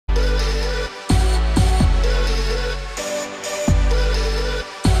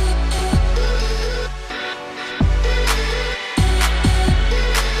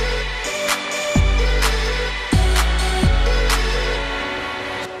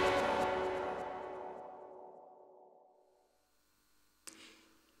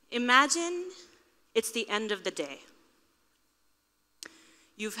Imagine it's the end of the day.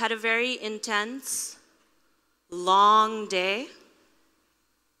 You've had a very intense, long day,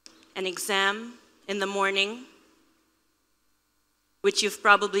 an exam in the morning, which you've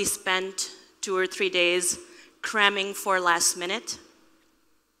probably spent 2 or 3 days cramming for last minute.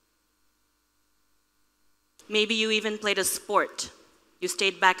 Maybe you even played a sport. You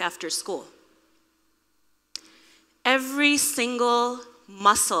stayed back after school. Every single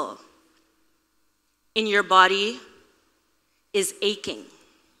muscle in your body is aching.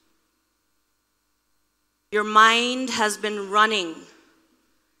 Your mind has been running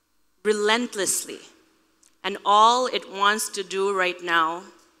relentlessly, and all it wants to do right now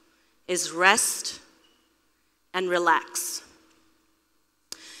is rest and relax.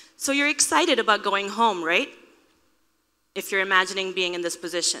 So you're excited about going home, right? If you're imagining being in this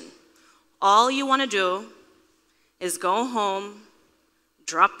position. All you want to do is go home,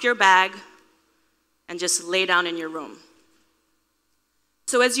 drop your bag, and just lay down in your room.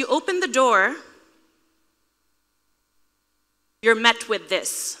 So as you open the door, you're met with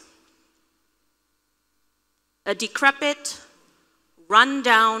this: a decrepit,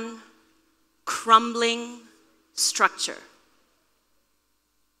 run-down, crumbling structure.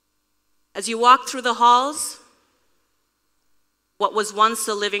 As you walk through the halls, what was once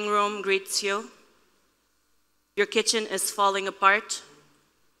a living room greets you. Your kitchen is falling apart.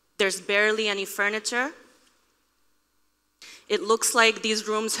 There's barely any furniture. It looks like these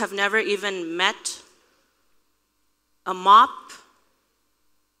rooms have never even met a mop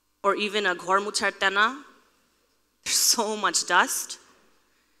or even a ghormuchartana. There's so much dust.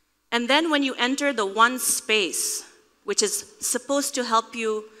 And then when you enter the one space, which is supposed to help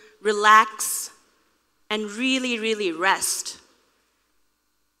you relax and really, really rest,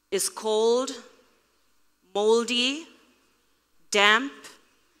 is cold, moldy, damp,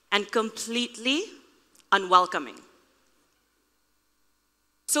 and completely unwelcoming.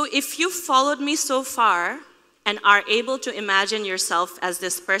 So if you followed me so far and are able to imagine yourself as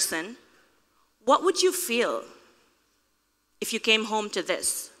this person, what would you feel if you came home to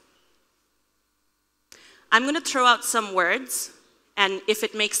this? I'm going to throw out some words, and if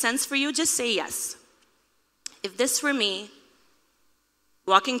it makes sense for you, just say yes. If this were me,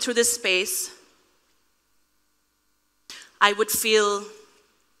 walking through this space, I would feel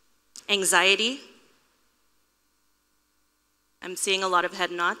anxiety. I'm seeing a lot of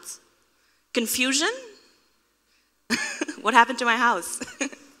head nods. Confusion? What happened to my house?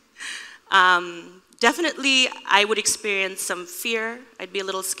 Definitely, I would experience some fear. I'd be a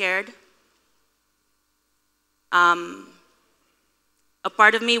little scared. A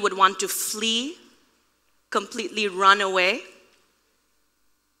part of me would want to flee, completely run away.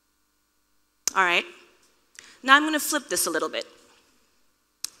 All right. Now I'm going to flip this a little bit.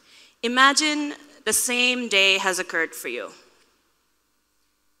 Imagine the same day has occurred for you.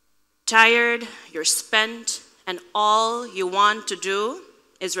 Tired, you're spent, and all you want to do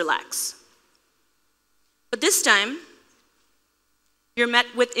is relax. But this time, you're met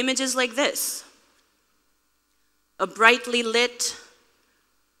with images like this: a brightly lit,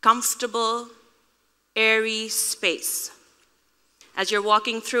 comfortable, airy space. As you're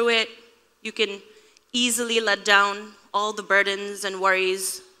walking through it, you can easily let down all the burdens and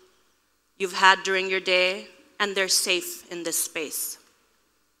worries you've had during your day, and they're safe in this space.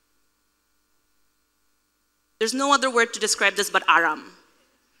 There's no other word to describe this but aram.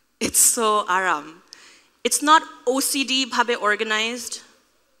 It's so aram. It's not OCD bhabe organized.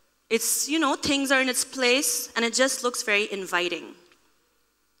 It's, things are in its place, and it just looks very inviting.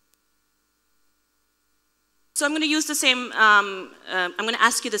 So I'm going to use the same, I'm going to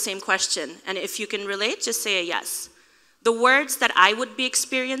ask you the same question, and if you can relate, just say a yes. The words that I would be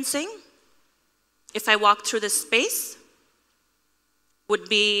experiencing if I walked through this space would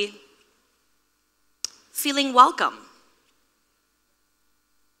be feeling welcome,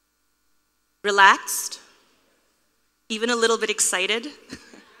 relaxed, even a little bit excited.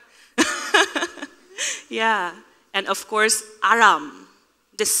 Yeah, and of course, aram,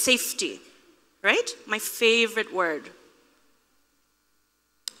 the safety. Right? My favorite word.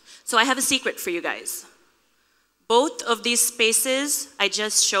 So I have a secret for you guys. Both of these spaces I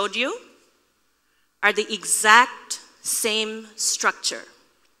just showed you are the exact same structure.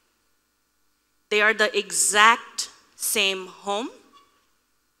 They are the exact same home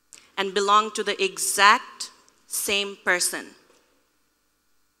and belong to the exact same person.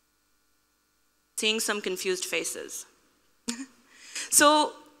 Seeing some confused faces.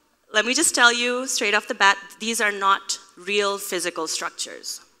 So, let me just tell you straight off the bat, these are not real physical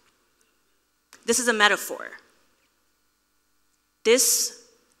structures. This is a metaphor. This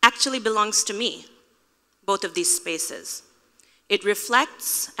actually belongs to me, both of these spaces. It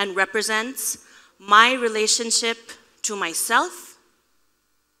reflects and represents my relationship to myself,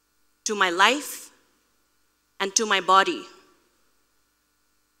 to my life, and to my body.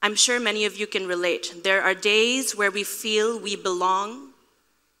 I'm sure many of you can relate. There are days where we feel we belong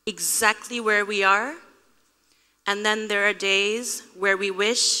exactly where we are, and then there are days where we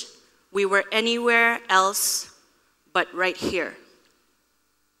wish we were anywhere else but right here.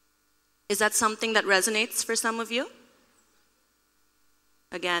 Is that something that resonates for some of you?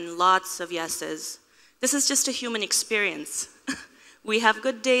 Again, lots of yeses. This is just a human experience. We have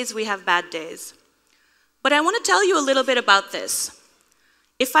good days, we have bad days. But I want to tell you a little bit about this.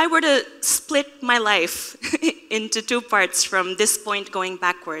 If I were to split my life into two parts from this point going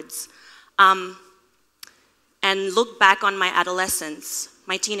backwards, and look back on my adolescence,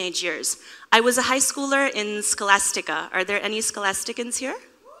 my teenage years, I was a high schooler in Scholastica. Are there any Scholasticans here?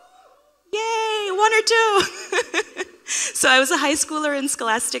 Yay, one or two. So I was a high schooler in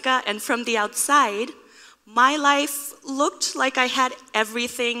Scholastica, and from the outside, my life looked like I had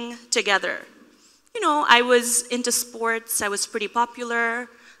everything together. You know, I was into sports, I was pretty popular,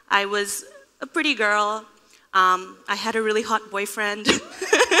 I was a pretty girl, I had a really hot boyfriend.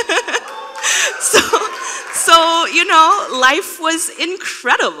 So, you know, life was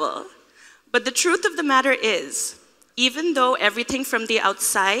incredible. But the truth of the matter is, even though everything from the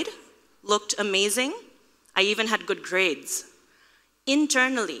outside looked amazing, I even had good grades.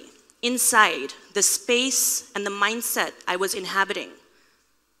 Internally, inside, the space and the mindset I was inhabiting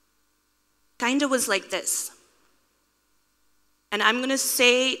kind of was like this. And I'm going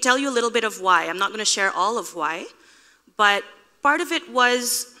to tell you a little bit of why. I'm not going to share all of why, but part of it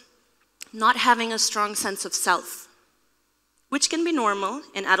was not having a strong sense of self, which can be normal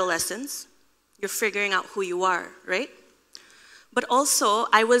in adolescence. You're figuring out who you are, right? But also,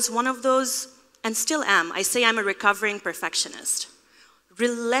 I was one of those, and still am, I say I'm a recovering perfectionist,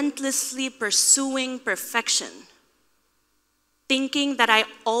 relentlessly pursuing perfection, thinking that I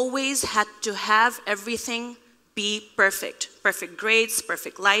always had to have everything be perfect. Perfect grades,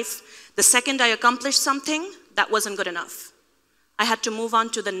 perfect life. The second I accomplished something, that wasn't good enough. I had to move on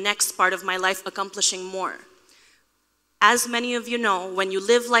to the next part of my life, accomplishing more. As many of you know, when you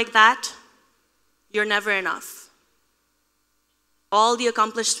live like that, you're never enough. All the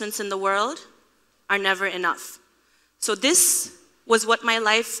accomplishments in the world are never enough. So this was what my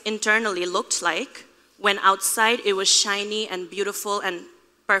life internally looked like, when outside it was shiny and beautiful and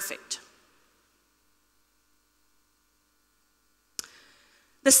perfect.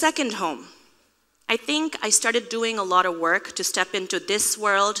 The second home. I think I started doing a lot of work to step into this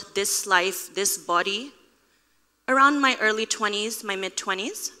world, this life, this body, around my early 20s, my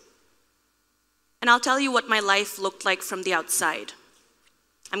mid-20s. And I'll tell you what my life looked like from the outside.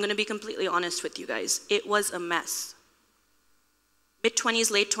 I'm going to be completely honest with you guys. It was a mess.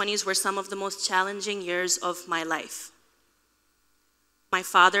 Mid-20s, late 20s were some of the most challenging years of my life. My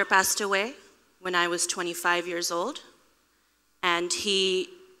father passed away when I was 25 years old, and he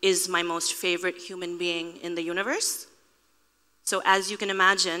is my most favorite human being in the universe. So as you can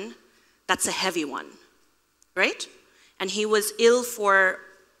imagine, that's a heavy one, right? And he was ill for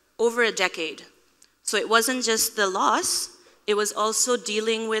over a decade. So it wasn't just the loss, it was also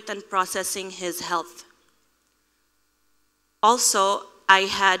dealing with and processing his health. Also,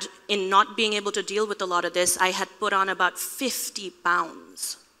 in not being able to deal with a lot of this, I had put on about 50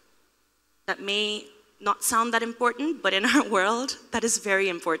 pounds. That may not sound that important, but in our world, that is very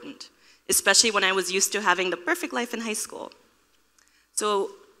important, especially when I was used to having the perfect life in high school.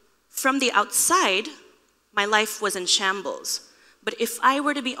 So from the outside, my life was in shambles. But if I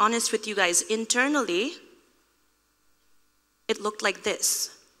were to be honest with you guys, internally, it looked like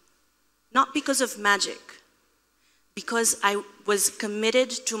this. Not because of magic, because I was committed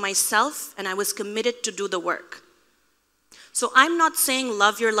to myself and I was committed to do the work. So I'm not saying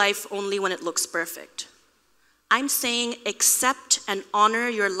love your life only when it looks perfect. I'm saying accept and honor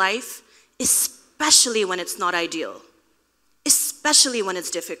your life, especially when it's not ideal, especially when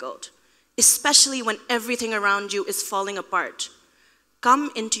it's difficult, especially when everything around you is falling apart. Come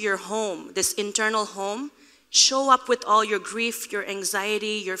into your home, this internal home, show up with all your grief, your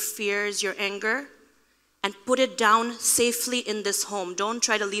anxiety, your fears, your anger, and put it down safely in this home. Don't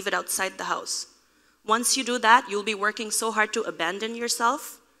try to leave it outside the house. Once you do that, you'll be working so hard to abandon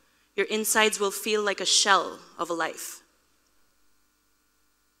yourself, your insides will feel like a shell of a life.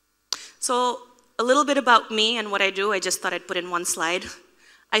 So a little bit about me and what I do, I just thought I'd put in one slide.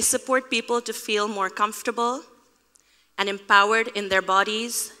 I support people to feel more comfortable and empowered in their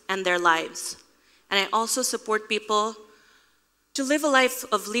bodies and their lives. And I also support people To live a life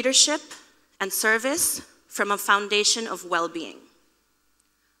of leadership and service from a foundation of well-being.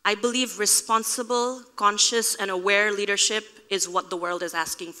 I believe responsible, conscious, and aware leadership is what the world is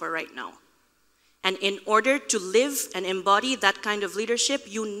asking for right now. And in order to live and embody that kind of leadership,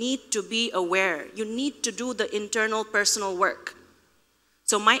 you need to be aware. You need to do the internal personal work.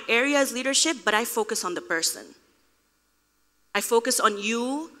 So my area is leadership, but I focus on the person. I focus on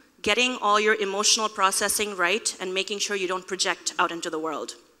you getting all your emotional processing right and making sure you don't project out into the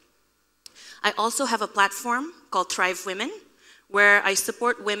world. I also have a platform called Thrive Women, where I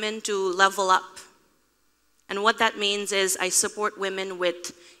support women to level up. And what that means is I support women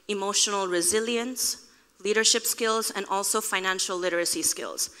with emotional resilience, leadership skills, and also financial literacy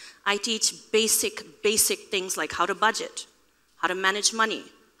skills. I teach basic things like how to budget, how to manage money,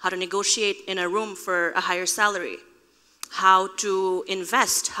 how to negotiate in a room for a higher salary, how to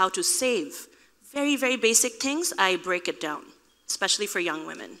invest, how to save. Very, very basic things, I break it down, especially for young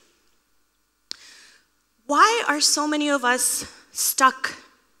women. Why are so many of us stuck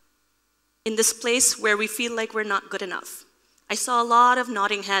in this place where we feel like we're not good enough? I saw a lot of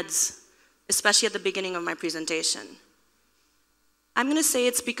nodding heads, especially at the beginning of my presentation. I'm gonna say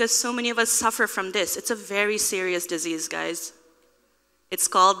it's because so many of us suffer from this. It's a very serious disease, guys. It's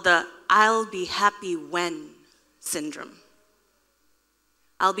called the I'll be happy when syndrome.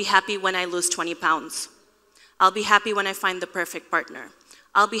 I'll be happy when I lose 20 pounds. I'll be happy when I find the perfect partner.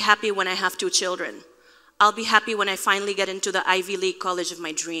 I'll be happy when I have 2 children. I'll be happy when I finally get into the Ivy League college of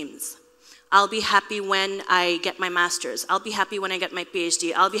my dreams. I'll be happy when I get my master's. I'll be happy when I get my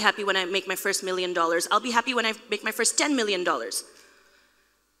PhD. I'll be happy when I make my first $1 million. I'll be happy when I make my first $10 million.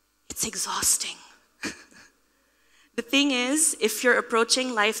 It's exhausting. The thing is, if you're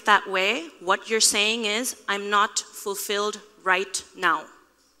approaching life that way, what you're saying is, I'm not fulfilled right now.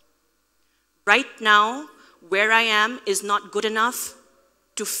 Right now, where I am is not good enough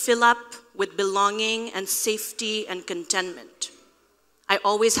to fill up with belonging and safety and contentment. I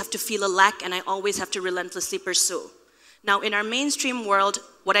always have to feel a lack, and I always have to relentlessly pursue. Now, in our mainstream world,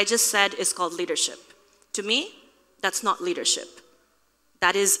 what I just said is called leadership. To me, that's not leadership.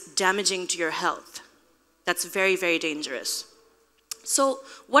 That is damaging to your health. That's very, very dangerous. So,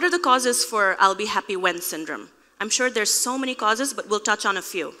 what are the causes for I'll be happy when syndrome? I'm sure there's so many causes, but we'll touch on a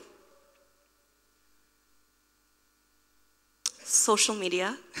few. Social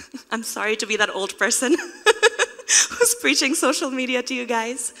media. I'm sorry to be that old person who's preaching social media to you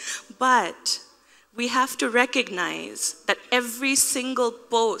guys, but we have to recognize that every single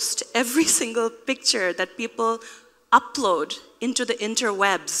post, every single picture that people upload into the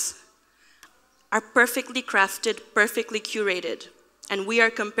interwebs are perfectly crafted, perfectly curated, and we are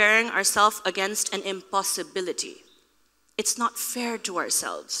comparing ourselves against an impossibility. It's not fair to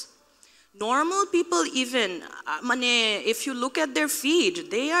ourselves. Normal people even, if you look at their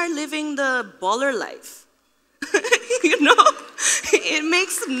feed, they are living the baller life. You know, it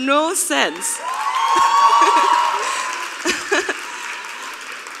makes no sense.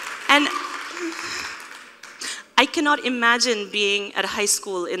 And I cannot imagine being at high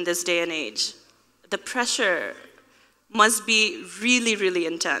school in this day and age. The pressure must be really, really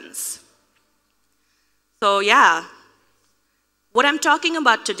intense. So yeah, what I'm talking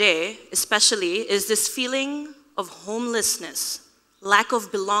about today, especially, is this feeling of homelessness, lack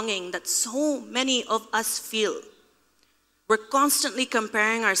of belonging that so many of us feel. We're constantly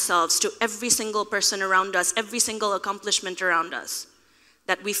comparing ourselves to every single person around us, every single accomplishment around us,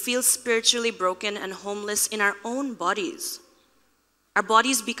 that we feel spiritually broken and homeless in our own bodies. Our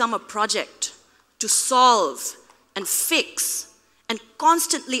bodies become a project to solve and fix and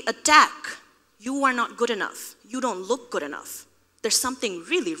constantly attack. You are not good enough. You don't look good enough. There's something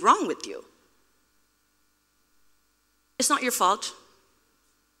really wrong with you. It's not your fault.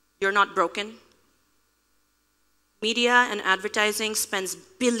 You're not broken. Media and advertising spends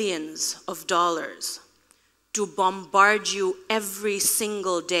billions of dollars to bombard you every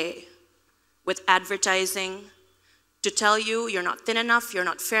single day with advertising, to tell you you're not thin enough, you're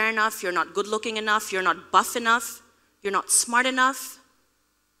not fair enough, you're not good looking enough, you're not buff enough, you're not smart enough,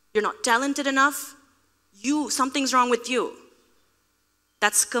 you're not talented enough. Something's wrong with you.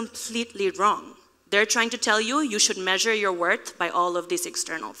 That's completely wrong. They're trying to tell you you should measure your worth by all of these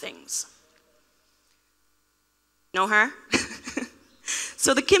external things. Know her?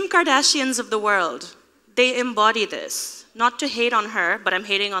 So the Kim Kardashians of the world, they embody this. Not to hate on her, but I'm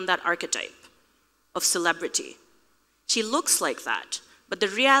hating on that archetype of celebrity. She looks like that, but the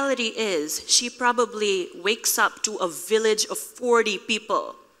reality is she probably wakes up to a village of 40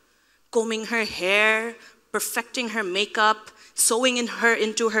 people, combing her hair, perfecting her makeup, sewing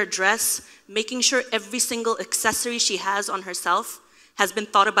into her dress, making sure every single accessory she has on herself has been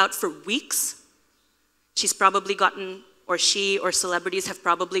thought about for weeks. She's probably gotten, or she or celebrities have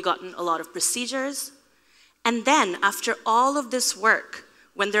probably gotten a lot of procedures. And then, after all of this work,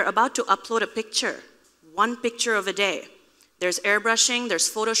 when they're about to upload a picture, one picture of a day, there's airbrushing, there's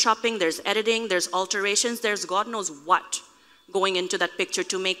photoshopping, there's editing, there's alterations, there's God knows what going into that picture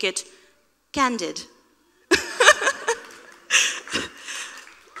to make it candid.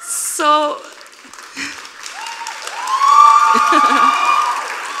 So,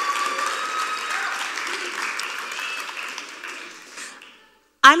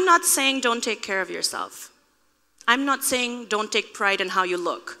 I'm not saying don't take care of yourself. I'm not saying don't take pride in how you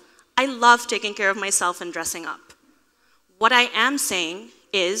look. I love taking care of myself and dressing up. What I am saying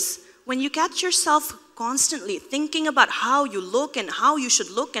is, when you catch yourself constantly thinking about how you look and how you should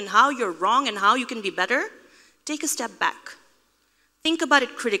look and how you're wrong and how you can be better, take a step back. Think about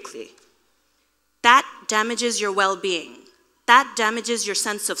it critically. That damages your well-being. That damages your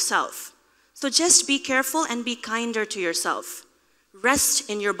sense of self. So just be careful and be kinder to yourself. Rest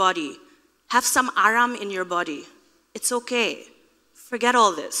in your body. Have some aram in your body. It's okay. Forget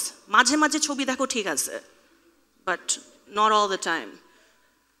all this. Majhe majhe chobi dekho thik ache, but not all the time.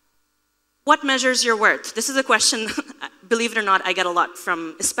 What measures your worth? This is a question, believe it or not, I get a lot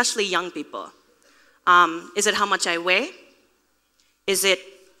from especially young people. Is it how much I weigh? Is it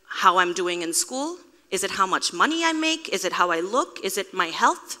how I'm doing in school? Is it how much money I make? Is it how I look? Is it my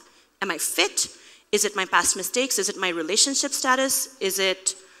health? Am I fit? Is it my past mistakes? Is it my relationship status?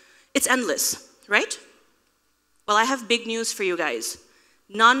 It's endless, right? Well, I have big news for you guys.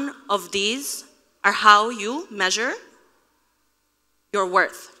 None of these are how you measure your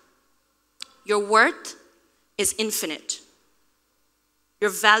worth. Your worth is infinite. Your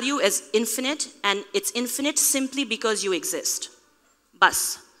value is infinite, and it's infinite simply because you exist.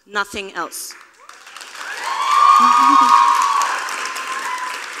 Bas, nothing else.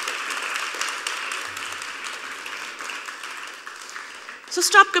 So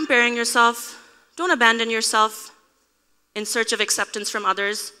stop comparing yourself. Don't abandon yourself in search of acceptance from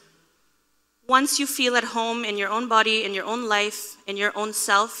others. Once you feel at home in your own body, in your own life, in your own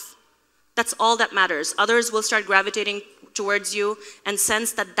self, that's all that matters. Others will start gravitating towards you and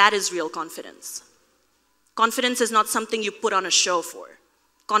sense that that is real confidence. Confidence is not something you put on a show for.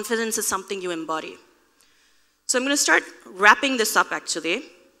 Confidence is something you embody. So I'm going to start wrapping this up actually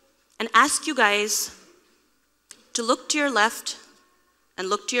and ask you guys to look to your left and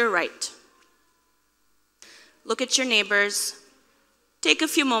look to your right. Look at your neighbors. Take a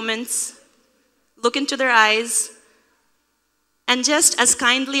few moments. Look into their eyes. And just as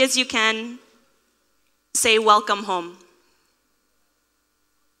kindly as you can, say, welcome home.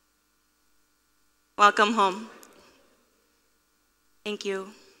 Welcome home. Thank you.